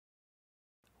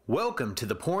Welcome to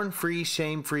the Porn-Free,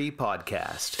 Shame-Free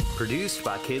podcast, produced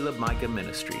by Caleb Micah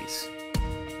Ministries.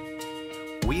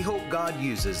 We hope God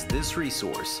uses this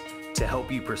resource to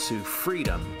help you pursue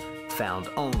freedom found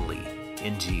only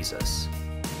in Jesus.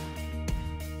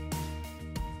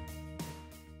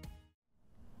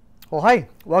 Well, hey,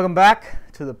 welcome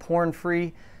back to the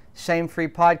Porn-Free, Shame-Free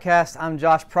podcast. I'm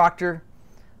Josh Proctor.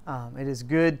 It is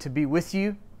good to be with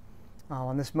you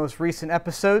on this most recent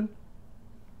episode.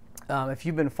 If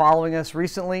you've been following us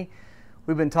recently,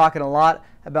 we've been talking a lot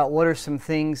about what are some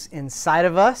things inside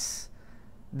of us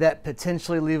that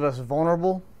potentially leave us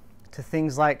vulnerable to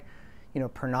things like,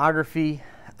 pornography,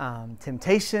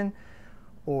 temptation,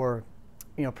 or,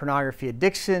 pornography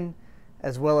addiction,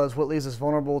 as well as what leaves us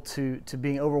vulnerable to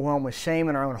being overwhelmed with shame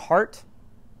in our own heart.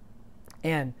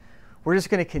 And we're just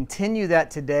going to continue that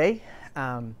today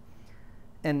and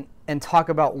talk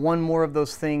about one more of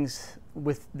those things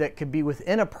that could be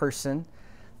within a person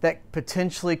that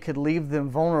potentially could leave them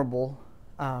vulnerable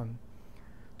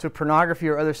to pornography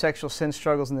or other sexual sin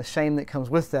struggles and the shame that comes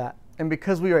with that. And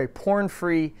because we are a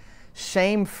porn-free,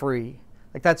 shame-free,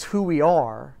 like that's who we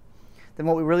are, then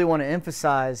what we really want to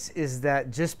emphasize is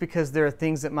that just because there are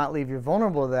things that might leave you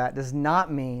vulnerable to that does not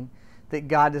mean that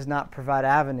God does not provide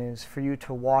avenues for you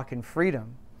to walk in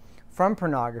freedom from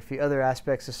pornography, other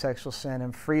aspects of sexual sin,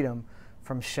 and freedom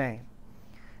from shame.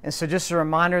 And so just a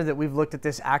reminder that we've looked at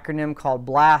this acronym called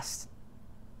BLAST.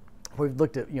 We've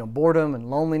looked at boredom and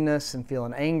loneliness and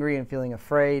feeling angry and feeling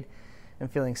afraid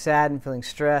and feeling sad and feeling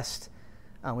stressed.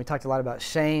 We talked a lot about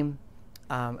shame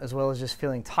as well as just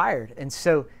feeling tired. And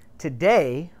so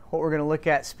today, what we're going to look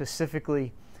at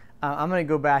specifically, I'm going to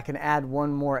go back and add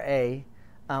one more A.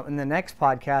 In the next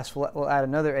podcast, we'll add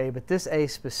another A, but this A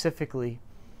specifically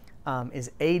is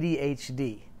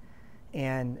ADHD.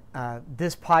 And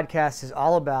this podcast is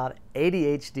all about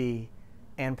ADHD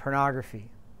and pornography.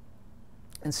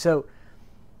 And so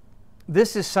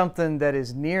this is something that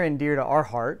is near and dear to our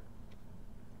heart.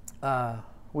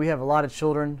 We have a lot of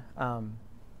children.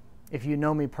 If you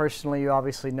know me personally, you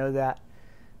obviously know that.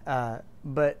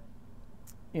 But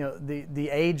the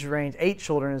age range, 8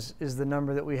 children is the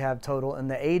number that we have total,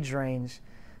 and the age range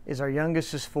is our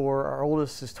youngest is 4, our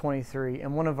oldest is 23,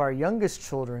 and one of our youngest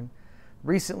children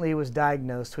recently was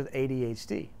diagnosed with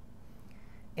ADHD.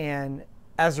 And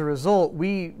as a result,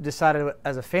 we decided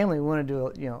as a family we wanted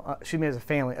to as a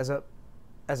family,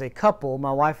 as a couple,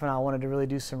 my wife and I wanted to really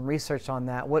do some research on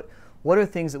that. What are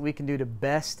things that we can do to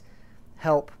best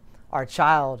help our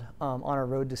child on our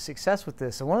road to success with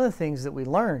this? And one of the things that we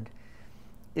learned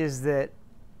is that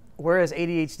whereas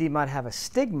ADHD might have a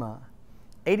stigma,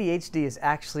 ADHD is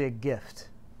actually a gift.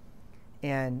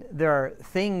 And there are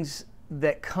things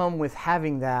that come with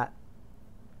having that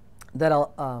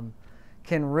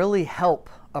can really help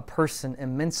a person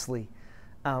immensely.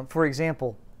 For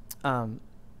example,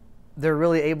 they're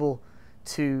really able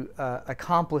to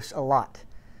accomplish a lot.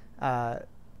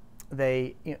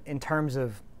 They, in terms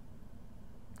of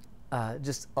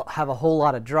just have a whole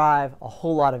lot of drive, a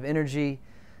whole lot of energy.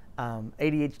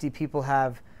 ADHD people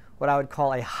have what I would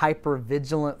call a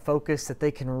hyper-vigilant focus, that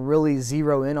they can really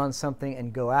zero in on something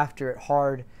and go after it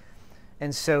hard.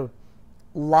 And so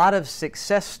a lot of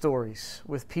success stories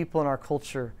with people in our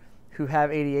culture who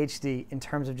have ADHD in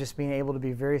terms of just being able to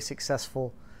be very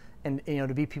successful and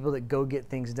to be people that go get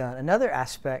things done. Another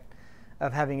aspect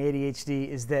of having ADHD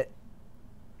is that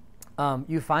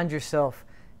you find yourself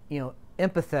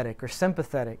empathetic or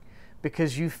sympathetic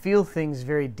because you feel things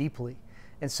very deeply.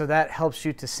 And so that helps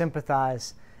you to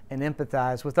sympathize and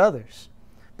empathize with others.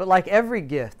 But like every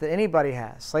gift that anybody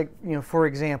has, like, for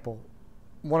example,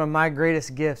 one of my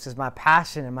greatest gifts is my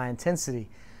passion and my intensity,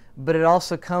 but it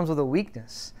also comes with a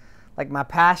weakness. Like my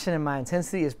passion and my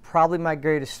intensity is probably my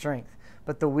greatest strength,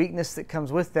 but the weakness that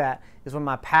comes with that is when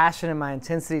my passion and my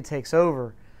intensity takes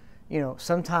over,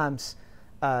 sometimes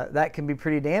that can be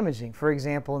pretty damaging. For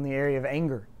example, in the area of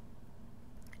anger.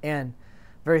 And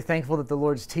very thankful that the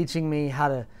Lord's teaching me how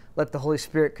to let the Holy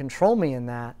Spirit control me in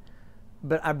that.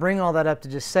 But I bring all that up to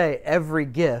just say every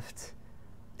gift,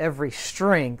 every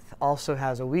strength also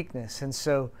has a weakness. And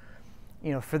so,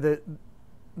 for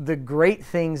the great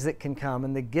things that can come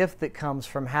and the gift that comes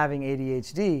from having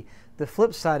ADHD, the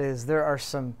flip side is there are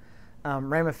some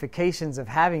ramifications of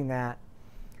having that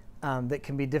that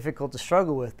can be difficult to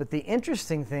struggle with. But the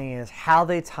interesting thing is how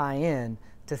they tie in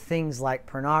to things like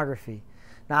pornography.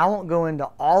 Now, I won't go into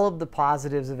all of the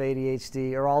positives of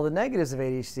ADHD or all the negatives of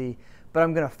ADHD, but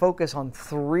I'm going to focus on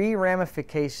 3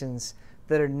 ramifications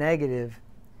that are negative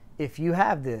if you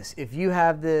have this. If you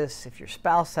have this, if your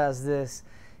spouse has this,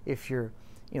 if your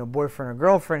boyfriend or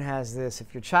girlfriend has this,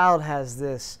 if your child has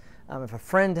this, if a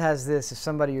friend has this, if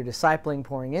somebody you're discipling,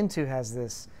 pouring into has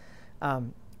this,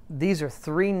 these are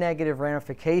 3 negative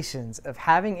ramifications of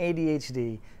having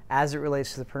ADHD as it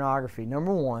relates to the pornography.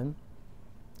 Number 1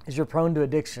 is you're prone to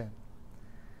addiction.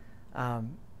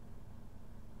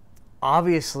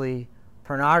 Obviously,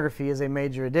 pornography is a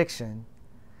major addiction,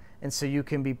 and so you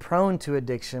can be prone to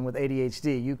addiction with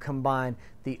ADHD. You combine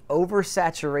the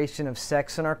oversaturation of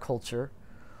sex in our culture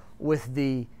with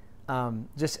the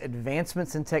just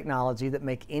advancements in technology that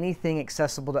make anything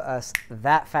accessible to us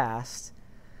that fast,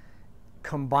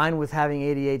 combined with having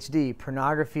ADHD.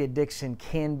 Pornography addiction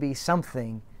can be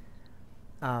something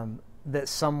that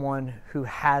someone who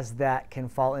has that can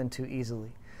fall into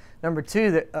easily. Number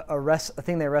 2, a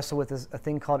thing they wrestle with is a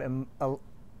thing called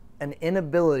an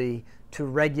inability to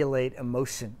regulate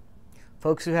emotion.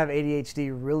 Folks who have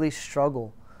ADHD really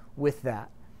struggle with that.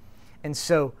 And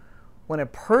so when a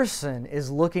person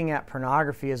is looking at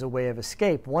pornography as a way of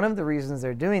escape, one of the reasons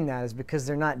they're doing that is because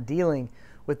they're not dealing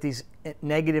with these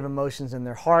negative emotions in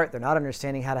their heart. They're not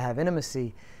understanding how to have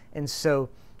intimacy. And so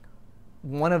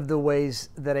one of the ways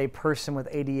that a person with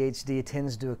ADHD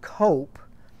tends to cope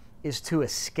is to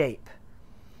escape.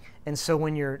 And so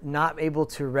when you're not able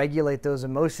to regulate those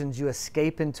emotions, you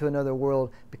escape into another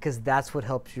world because that's what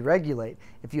helps you regulate.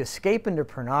 If you escape into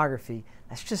pornography,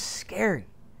 that's just scary,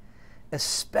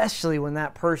 especially when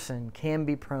that person can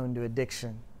be prone to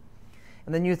addiction.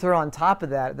 And then you throw on top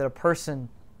of that a person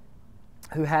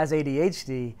who has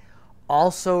ADHD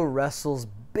also wrestles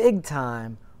big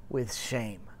time with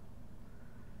shame,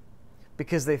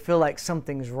 because they feel like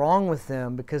something's wrong with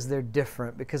them because they're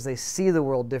different, because they see the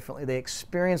world differently, they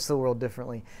experience the world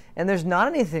differently, and there's not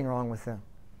anything wrong with them.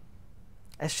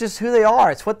 It's just who they are.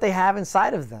 It's what they have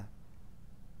inside of them.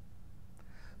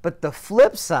 But the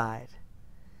flip side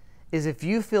is if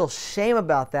you feel shame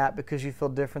about that because you feel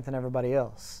different than everybody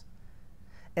else,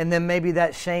 and then maybe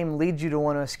that shame leads you to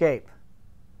want to escape.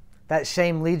 That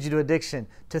shame leads you to addiction,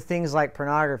 to things like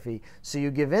pornography. So you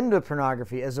give in to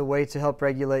pornography as a way to help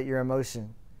regulate your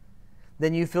emotion.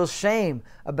 Then you feel shame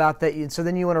about that, and so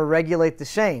then you want to regulate the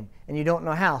shame, and you don't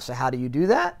know how. So how do you do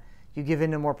that? You give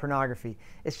in to more pornography.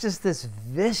 It's just this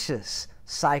vicious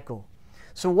cycle.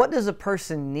 So what does a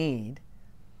person need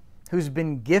who's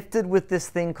been gifted with this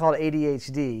thing called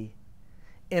ADHD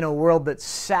in a world that's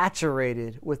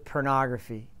saturated with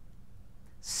pornography,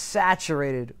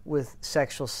 saturated with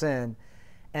sexual sin,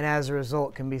 and as a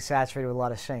result can be saturated with a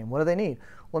lot of shame? What do they need?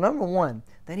 Well, number 1,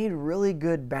 they need really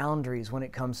good boundaries when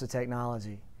it comes to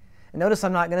technology. And notice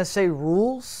I'm not going to say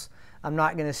rules, I'm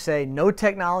not going to say no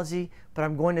technology, but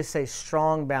I'm going to say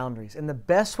strong boundaries. And the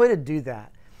best way to do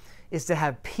that is to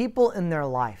have people in their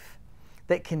life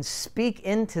that can speak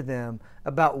into them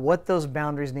about what those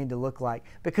boundaries need to look like,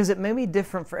 because it may be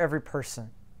different for every person.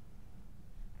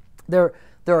 There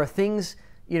are things,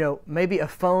 maybe a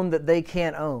phone that they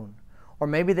can't own, or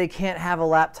maybe they can't have a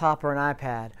laptop or an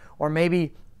iPad, or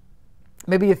maybe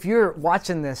if you're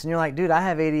watching this and you're like, dude, I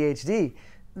have ADHD,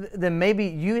 then maybe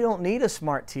you don't need a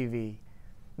smart TV.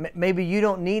 Maybe you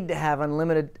don't need to have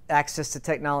unlimited access to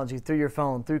technology through your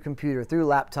phone, through computer, through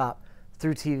laptop,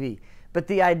 through TV. But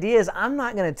the idea is, I'm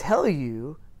not going to tell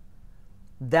you,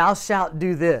 thou shalt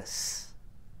do this,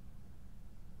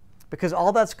 because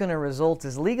all that's going to result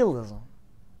is legalism.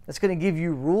 It's going to give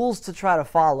you rules to try to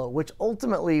follow, which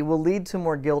ultimately will lead to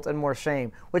more guilt and more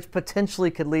shame, which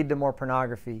potentially could lead to more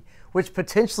pornography, which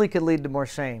potentially could lead to more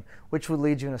shame, which would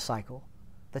lead you in a cycle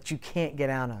that you can't get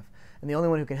out of. And the only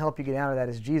one who can help you get out of that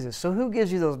is Jesus. So who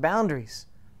gives you those boundaries?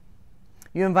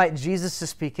 You invite Jesus to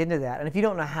speak into that. And if you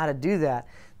don't know how to do that,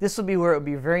 this will be where it would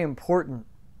be very important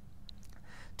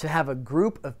to have a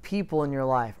group of people in your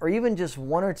life, or even just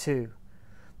 1 or 2,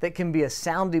 that can be a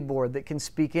sounding board that can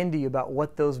speak into you about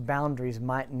what those boundaries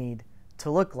might need to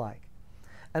look like.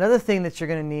 Another thing that you're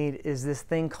going to need is this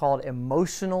thing called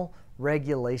emotional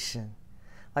regulation.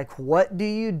 Like, what do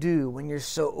you do when you're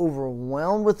so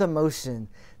overwhelmed with emotion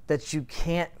that you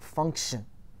can't function?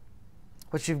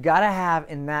 What you've got to have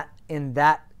in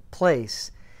that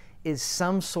place is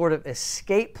some sort of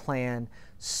escape plan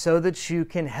so that you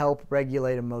can help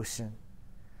regulate emotion.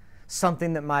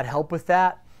 Something that might help with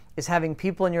that is having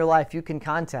people in your life you can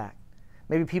contact.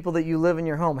 Maybe people that you live in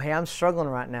your home. Hey, I'm struggling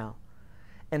right now.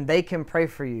 And they can pray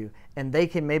for you, and they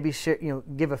can maybe share,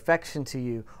 give affection to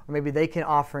you, or maybe they can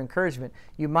offer encouragement.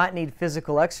 You might need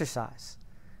physical exercise.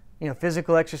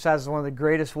 Physical exercise is one of the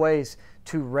greatest ways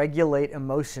to regulate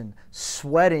emotion.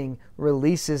 Sweating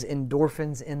releases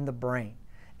endorphins in the brain,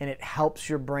 and it helps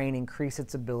your brain increase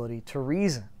its ability to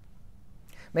reason.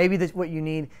 Maybe what you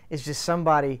need is just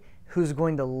somebody who's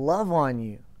going to love on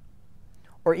you,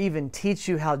 or even teach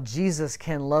you how Jesus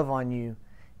can love on you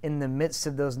in the midst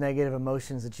of those negative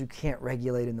emotions that you can't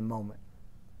regulate in the moment.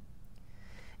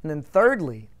 And then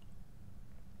thirdly,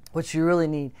 what you really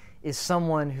need is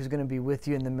someone who's going to be with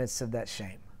you in the midst of that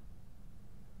shame.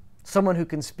 Someone who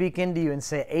can speak into you and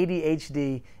say,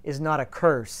 ADHD is not a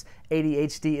curse.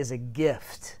 ADHD is a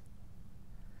gift.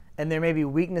 And there may be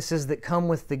weaknesses that come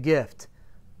with the gift,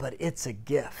 but it's a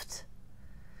gift.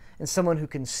 And someone who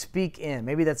can speak in.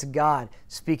 Maybe that's God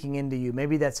speaking into you.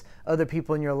 Maybe that's other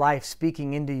people in your life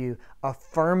speaking into you,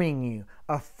 affirming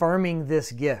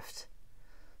this gift.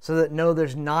 So that no,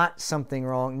 there's not something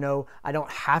wrong. No, I don't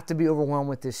have to be overwhelmed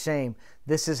with this shame.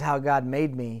 This is how God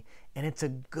made me, and it's a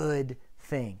good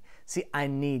thing. See, I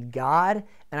need God,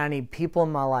 and I need people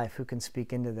in my life who can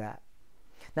speak into that.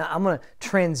 Now, I'm going to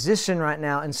transition right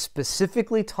now and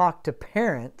specifically talk to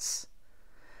parents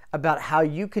about how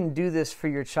you can do this for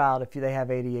your child if they have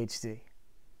ADHD,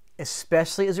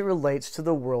 especially as it relates to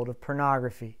the world of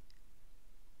pornography.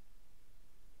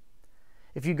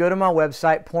 If you go to my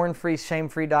website,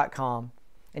 pornfreeshamefree.com,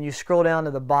 and you scroll down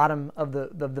to the bottom of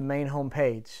the main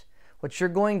homepage, what you're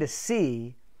going to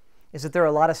see is that there are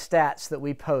a lot of stats that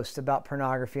we post about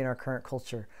pornography in our current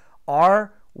culture.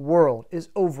 Our world is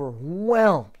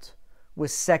overwhelmed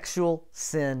with sexual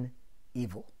sin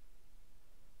evil.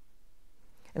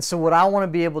 And so what I want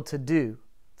to be able to do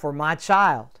for my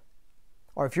child,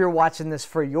 or if you're watching this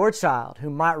for your child who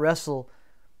might wrestle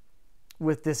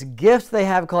with this gift they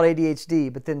have called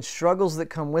ADHD, but then struggles that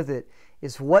come with it,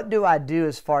 is what do I do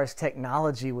as far as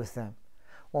technology with them?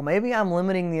 Well, maybe I'm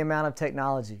limiting the amount of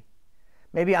technology.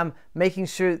 Maybe I'm making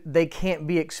sure they can't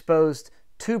be exposed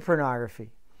to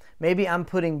pornography. Maybe I'm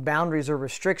putting boundaries or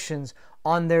restrictions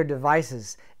on their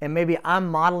devices. And maybe I'm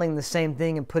modeling the same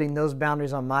thing and putting those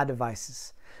boundaries on my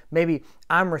devices. Maybe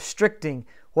I'm restricting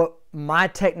what my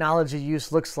technology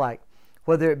use looks like,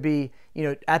 whether it be,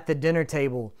 at the dinner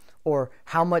table or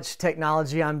how much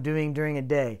technology I'm doing during a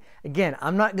day. Again,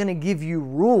 I'm not going to give you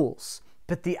rules,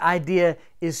 but the idea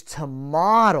is to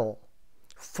model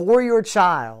for your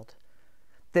child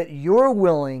that you're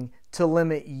willing to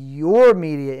limit your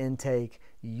media intake,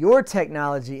 your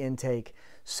technology intake,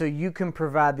 so you can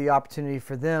provide the opportunity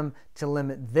for them to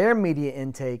limit their media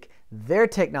intake, their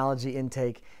technology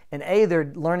intake, and A,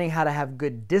 they're learning how to have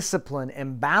good discipline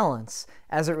and balance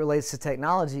as it relates to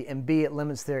technology, and B, it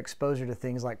limits their exposure to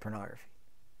things like pornography.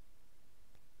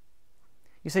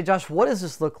 You say, Josh, what does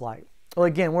this look like? Well,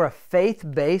 again, we're a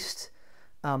faith-based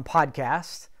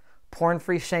podcast. Porn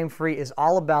Free, Shame Free is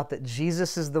all about that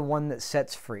Jesus is the one that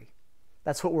sets free.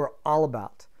 That's what we're all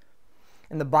about.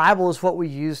 And the Bible is what we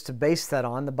use to base that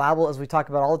on. The Bible, as we talk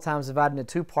about all the time, is divided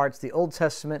into two parts, the Old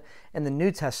Testament and the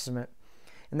New Testament.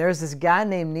 And there's this guy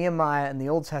named Nehemiah in the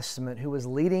Old Testament who was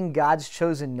leading God's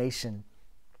chosen nation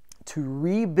to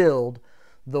rebuild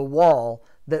the wall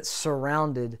that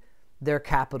surrounded their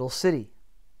capital city.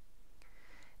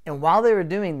 And while they were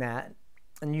doing that,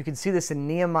 and you can see this in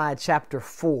Nehemiah chapter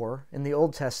 4 in the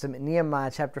Old Testament,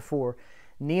 Nehemiah chapter 4,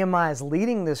 Nehemiah is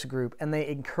leading this group and they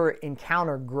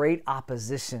encounter great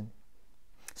opposition.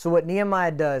 So what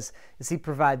Nehemiah does is he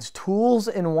provides tools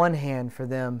in one hand for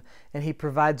them and he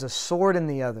provides a sword in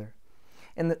the other.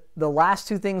 And the last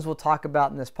two things we'll talk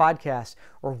about in this podcast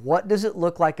are what does it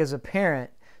look like as a parent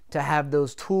to have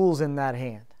those tools in that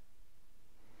hand.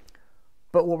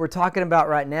 But what we're talking about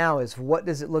right now is what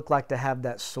does it look like to have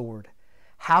that sword?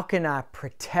 How can I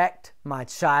protect my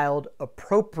child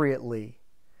appropriately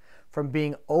from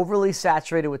being overly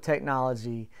saturated with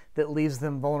technology that leaves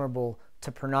them vulnerable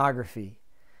to pornography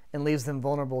and leaves them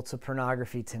vulnerable to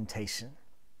pornography temptation?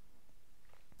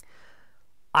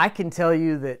 I can tell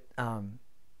you that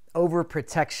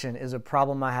overprotection is a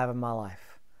problem I have in my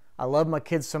life. I love my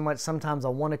kids so much, sometimes I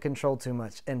want to control too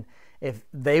much. And if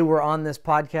they were on this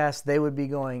podcast, they would be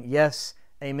going, yes,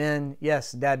 amen,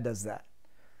 yes, Dad does that.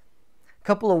 A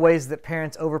couple of ways that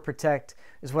parents overprotect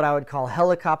is what I would call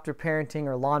helicopter parenting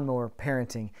or lawnmower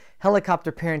parenting.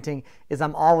 Helicopter parenting is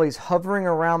I'm always hovering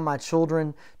around my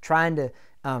children, trying to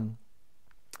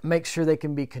make sure they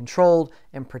can be controlled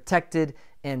and protected.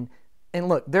 And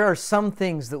look, there are some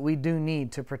things that we do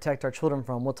need to protect our children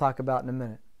from. We'll talk about in a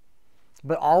minute.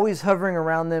 But always hovering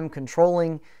around them,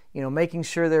 controlling, making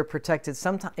sure they're protected.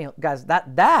 Sometimes, guys,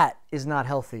 that is not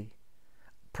healthy.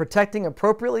 Protecting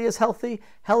appropriately is healthy.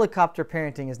 Helicopter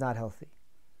parenting is not healthy.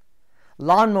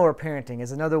 Lawnmower parenting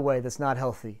is another way that's not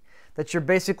healthy. That you're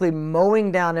basically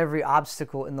mowing down every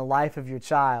obstacle in the life of your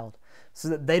child so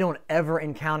that they don't ever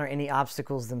encounter any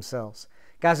obstacles themselves.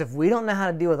 Guys, if we don't know how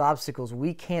to deal with obstacles,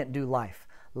 we can't do life.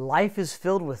 Life is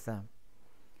filled with them.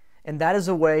 And that is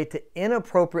a way to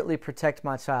inappropriately protect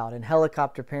my child in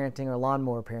helicopter parenting or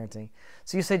lawnmower parenting.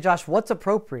 So you say, Josh, what's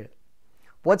appropriate?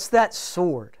 What's that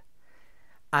sword?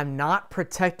 I'm not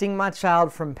protecting my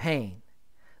child from pain,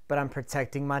 but I'm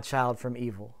protecting my child from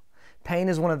evil. Pain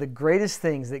is one of the greatest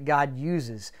things that God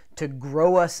uses to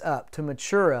grow us up, to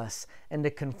mature us, and to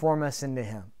conform us into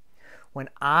Him. When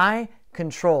I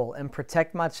control and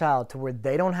protect my child to where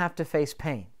they don't have to face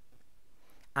pain,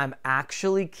 I'm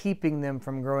actually keeping them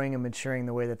from growing and maturing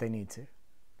the way that they need to.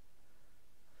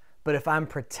 But if I'm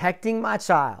protecting my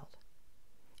child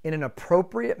in an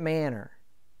appropriate manner,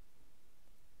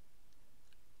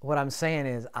 what I'm saying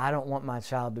is I don't want my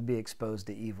child to be exposed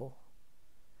to evil.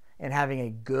 And having a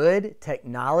good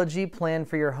technology plan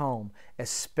for your home,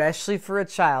 especially for a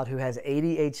child who has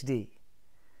ADHD,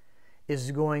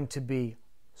 is going to be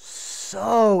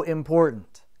so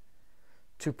important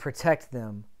to protect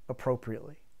them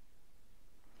appropriately.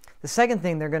 The second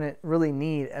thing they're going to really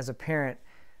need as a parent,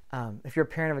 if you're a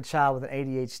parent of a child with an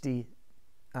ADHD,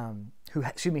 who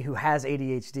has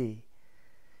ADHD,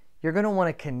 you're going to want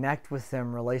to connect with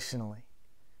them relationally.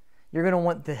 You're going to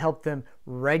want to help them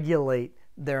regulate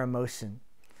their emotion.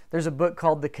 There's a book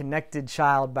called The Connected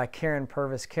Child by Karen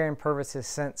Purvis. Karen Purvis has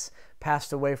since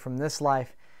passed away from this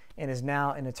life and is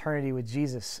now in eternity with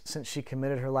Jesus since she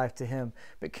committed her life to Him.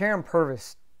 But Karen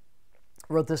Purvis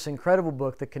wrote this incredible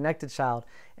book, The Connected Child,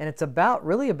 and it's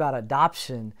really about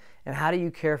adoption and how do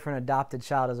you care for an adopted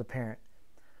child as a parent.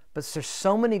 But there's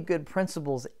so many good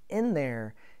principles in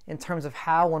there in terms of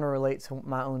how I want to relate to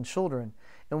my own children.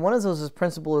 And one of those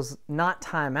principles is not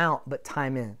time out, but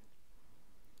time in.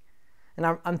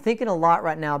 And I'm thinking a lot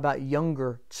right now about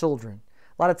younger children.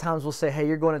 A lot of times we'll say, hey,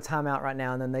 you're going to time out right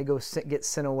now, and then they get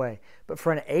sent away. But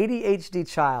for an ADHD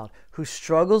child who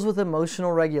struggles with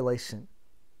emotional regulation,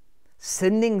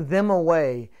 sending them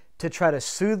away to try to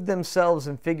soothe themselves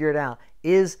and figure it out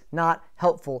is not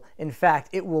helpful. In fact,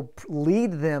 it will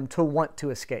lead them to want to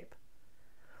escape.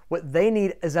 What they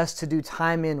need is us to do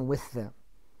time in with them.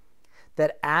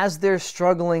 That as they're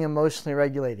struggling emotionally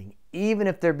regulating, even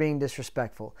if they're being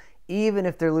disrespectful, even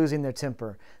if they're losing their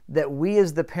temper, that we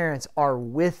as the parents are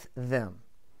with them,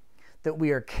 that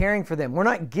we are caring for them. We're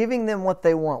not giving them what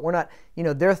they want. We're not,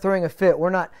 they're throwing a fit.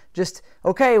 We're not just,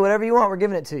 okay, whatever you want, we're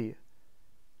giving it to you.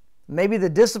 Maybe the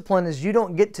discipline is you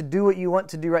don't get to do what you want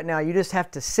to do right now. You just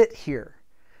have to sit here.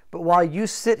 But while you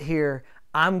sit here,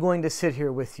 I'm going to sit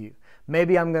here with you.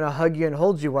 Maybe I'm going to hug you and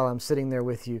hold you while I'm sitting there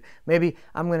with you. Maybe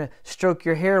I'm going to stroke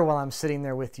your hair while I'm sitting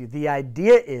there with you. The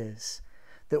idea is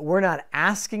that we're not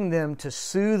asking them to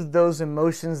soothe those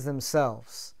emotions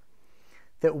themselves,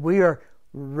 that we are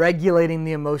regulating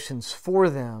the emotions for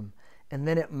them, and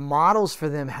then it models for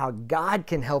them how God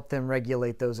can help them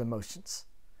regulate those emotions,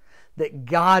 that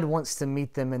God wants to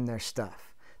meet them in their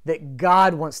stuff, that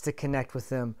God wants to connect with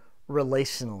them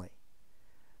relationally.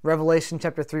 Revelation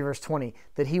chapter 3, verse 20,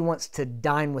 that He wants to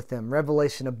dine with them.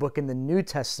 Revelation, a book in the New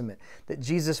Testament, that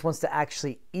Jesus wants to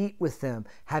actually eat with them,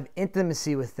 have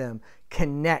intimacy with them,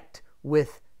 connect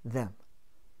with them.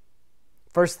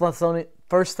 1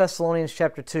 Thessalonians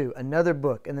chapter 2, another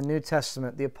book in the New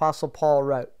Testament, the Apostle Paul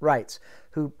writes,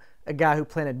 a guy who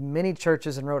planted many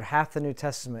churches and wrote half the New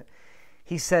Testament.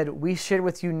 He said, we shared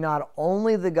with you not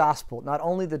only the gospel, not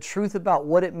only the truth about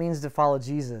what it means to follow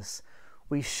Jesus,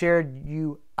 we shared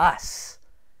you us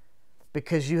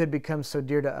because you had become so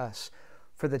dear to us.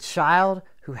 For the child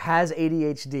who has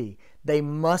ADHD, they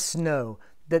must know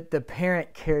that the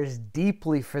parent cares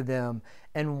deeply for them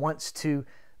and wants to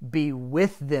be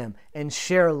with them and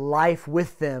share life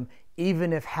with them,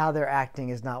 even if how they're acting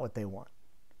is not what they want.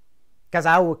 Guys,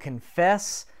 I will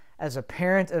confess, as a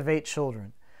parent of 8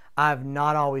 children, I've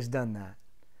not always done that.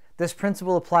 This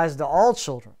principle applies to all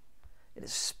children. It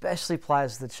especially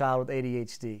applies to the child with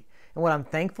ADHD. And what I'm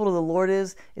thankful to the Lord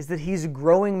is that He's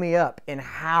growing me up in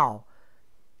how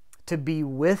to be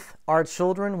with our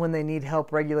children when they need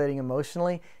help regulating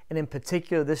emotionally, and in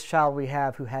particular this child we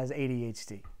have who has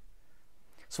ADHD.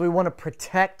 So we want to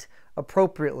protect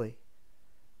appropriately.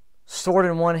 Sword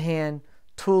in one hand,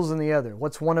 tools in the other.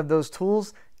 What's one of those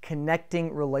tools?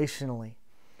 Connecting relationally.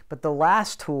 But the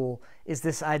last tool is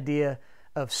this idea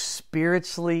of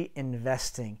spiritually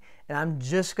investing. And I'm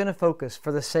just going to focus,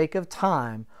 for the sake of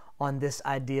time, on this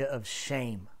idea of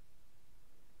shame.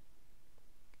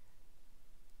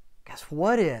 Guys,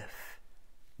 what if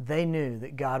they knew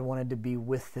that God wanted to be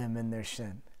with them in their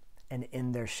sin and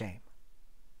in their shame?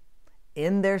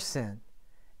 In their sin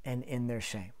and in their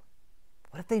shame.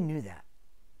 What if they knew that?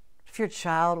 If your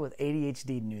child with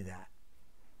ADHD knew that?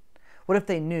 What if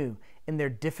they knew in their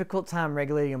difficult time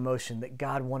regulating emotion that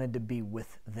God wanted to be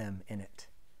with them in it?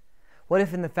 What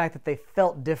if in the fact that they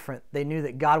felt different, they knew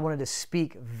that God wanted to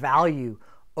speak value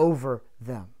over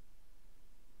them?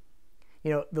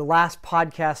 The last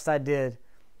podcast I did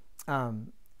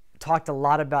talked a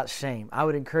lot about shame. I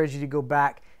would encourage you to go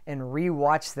back and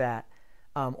re-watch that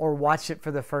or watch it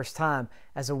for the first time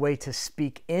as a way to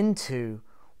speak into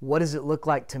what does it look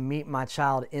like to meet my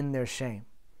child in their shame.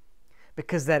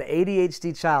 Because that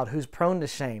ADHD child who's prone to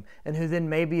shame and who then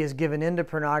maybe is given into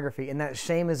pornography and that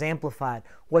shame is amplified,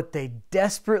 what they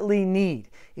desperately need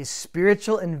is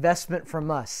spiritual investment from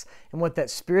us. And what that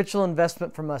spiritual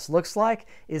investment from us looks like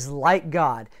is like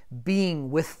God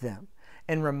being with them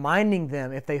and reminding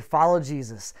them, if they follow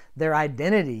Jesus, their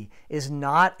identity is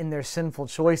not in their sinful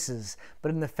choices, but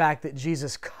in the fact that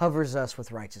Jesus covers us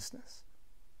with righteousness.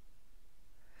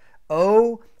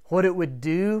 Oh, what it would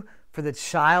do for the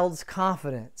child's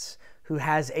confidence who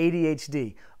has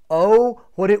ADHD. Oh,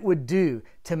 what it would do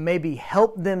to maybe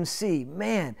help them see,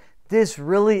 man, this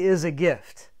really is a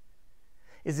gift,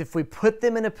 is if we put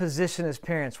them in a position as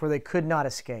parents where they could not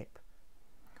escape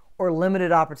or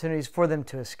limited opportunities for them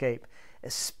to escape,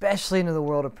 especially into the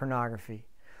world of pornography.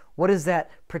 What does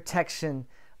that protection,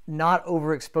 not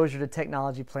overexposure to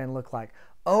technology plan look like?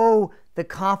 Oh, the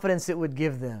confidence it would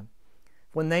give them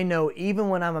when they know even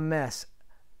when I'm a mess,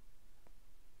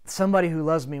 somebody who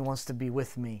loves me wants to be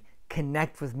with me,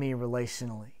 connect with me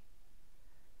relationally.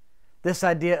 This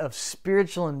idea of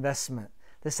spiritual investment,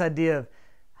 this idea of,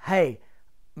 hey,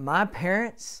 my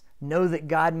parents know that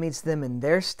God meets them in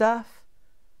their stuff,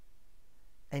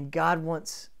 and God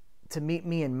wants to meet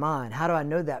me in mine. How do I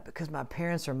know that? Because my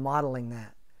parents are modeling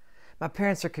that. My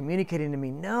parents are communicating to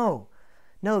me, no,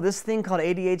 this thing called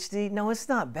ADHD, no, it's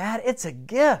not bad. It's a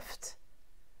gift.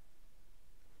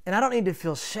 And I don't need to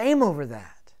feel shame over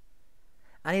that.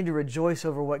 I need to rejoice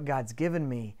over what God's given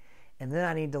me, and then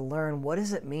I need to learn, what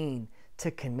does it mean to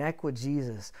connect with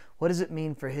Jesus? What does it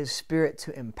mean for His Spirit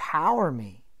to empower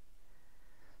me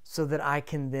so that I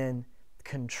can then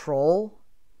control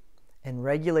and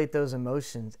regulate those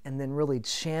emotions and then really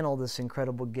channel this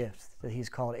incredible gift that He's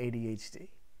called ADHD?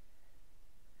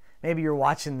 Maybe you're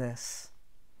watching this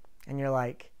and you're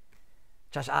like,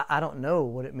 Josh, I don't know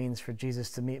what it means for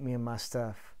Jesus to meet me in my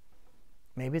stuff.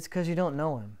 Maybe it's because you don't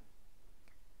know Him.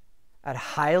 I'd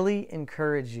highly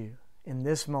encourage you in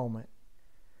this moment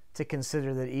to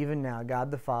consider that even now God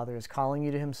the Father is calling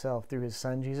you to Himself through His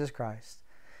Son Jesus Christ,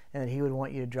 and that He would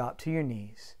want you to drop to your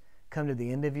knees, come to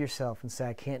the end of yourself and say,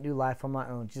 I can't do life on my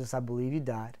own. Jesus, I believe You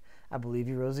died. I believe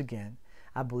You rose again.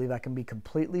 I believe I can be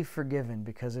completely forgiven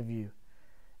because of You.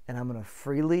 And I'm going to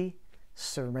freely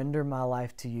surrender my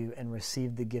life to You and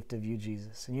receive the gift of You,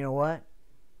 Jesus. And you know what?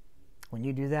 When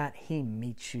you do that, He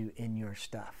meets you in your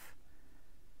stuff.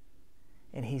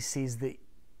 And He sees that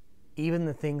even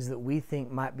the things that we think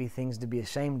might be things to be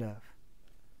ashamed of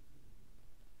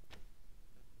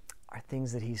are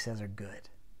things that He says are good,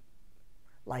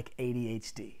 like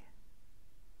ADHD.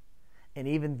 And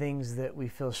even things that we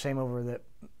feel shame over that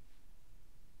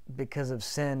because of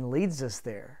sin leads us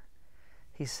there,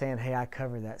 He's saying, hey, I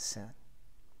cover that sin.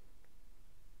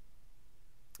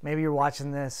 Maybe you're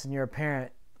watching this and you're a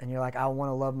parent and you're like, I want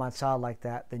to love my child like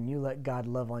that. Then you let God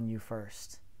love on you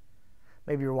first.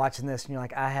 Maybe you're watching this and you're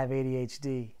like, I have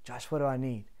ADHD. Josh, what do I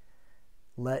need?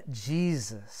 Let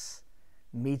Jesus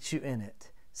meet you in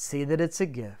it. See that it's a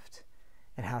gift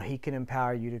and how He can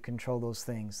empower you to control those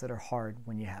things that are hard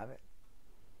when you have it.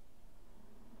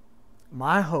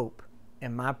 My hope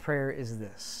and my prayer is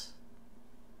this.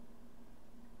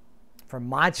 For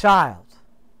my child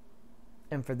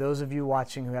and for those of you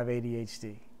watching who have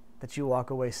ADHD, that you walk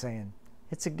away saying,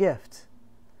 it's a gift.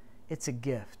 It's a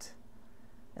gift.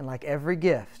 And like every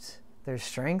gift, there's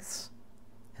strengths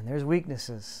and there's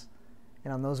weaknesses.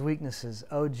 And on those weaknesses,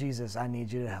 oh Jesus, I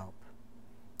need You to help.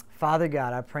 Father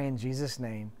God, I pray in Jesus'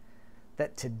 name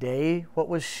that today what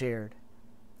was shared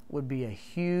would be a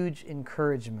huge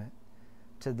encouragement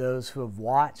to those who have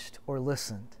watched or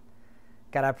listened.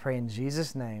 God, I pray in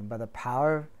Jesus' name, by the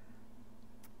power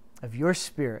of Your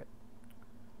Spirit,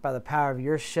 by the power of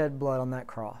Your shed blood on that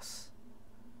cross,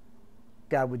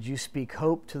 God, would You speak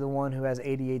hope to the one who has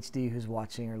ADHD who's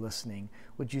watching or listening?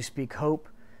 Would You speak hope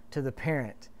to the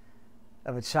parent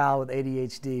of a child with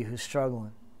ADHD who's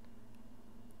struggling?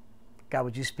 God,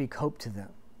 would You speak hope to them?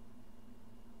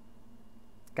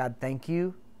 God, thank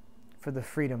You for the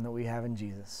freedom that we have in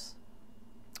Jesus.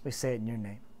 We say it in Your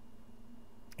name.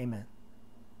 Amen.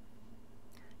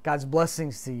 God's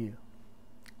blessings to you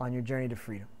on your journey to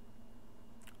freedom,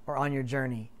 or on your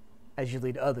journey as you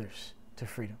lead others to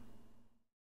freedom.